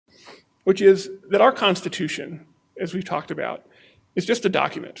which is that our Constitution, as we've talked about, is just a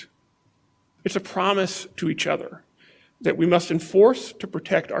document. It's a promise to each other that we must enforce to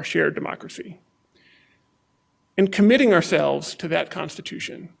protect our shared democracy. In committing ourselves to that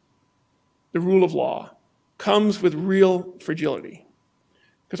Constitution, the rule of law comes with real fragility,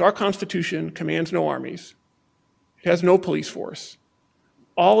 because our Constitution commands no armies, it has no police force.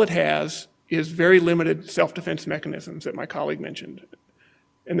 All it has is very limited self-defense mechanisms that my colleague mentioned,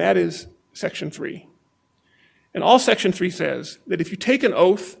 and that is Section 3. And all Section 3 says that if you take an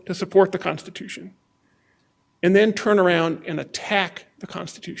oath to support the Constitution and then turn around and attack the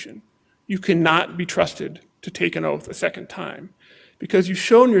Constitution, you cannot be trusted to take an oath a second time, because you've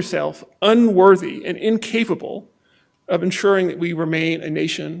shown yourself unworthy and incapable of ensuring that we remain a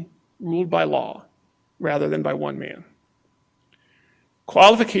nation ruled by law rather than by one man.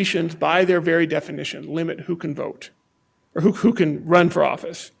 Qualifications, by their very definition, limit who can vote or who can run for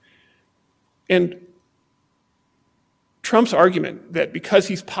office. And Trump's argument that because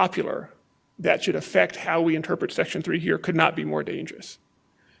he's popular, that should affect how we interpret Section 3 here could not be more dangerous.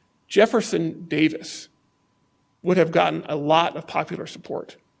 Jefferson Davis would have gotten a lot of popular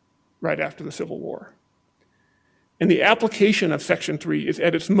support right after the Civil War. And the application of Section 3 is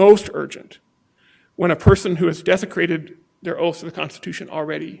at its most urgent when a person who has desecrated their oath to the Constitution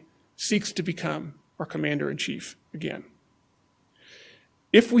already seeks to become our commander-in-chief again.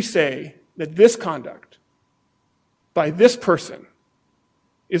 If we say that this conduct by this person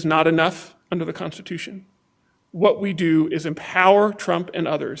is not enough under the Constitution, what we do is empower Trump and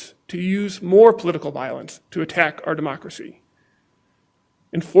others to use more political violence to attack our democracy.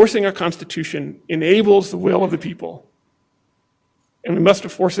 Enforcing our Constitution enables the will of the people, and we must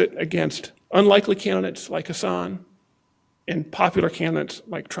enforce it against unlikely candidates like Hassan and popular candidates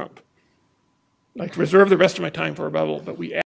like Trump. I'd like to reserve the rest of my time for rebuttal, but we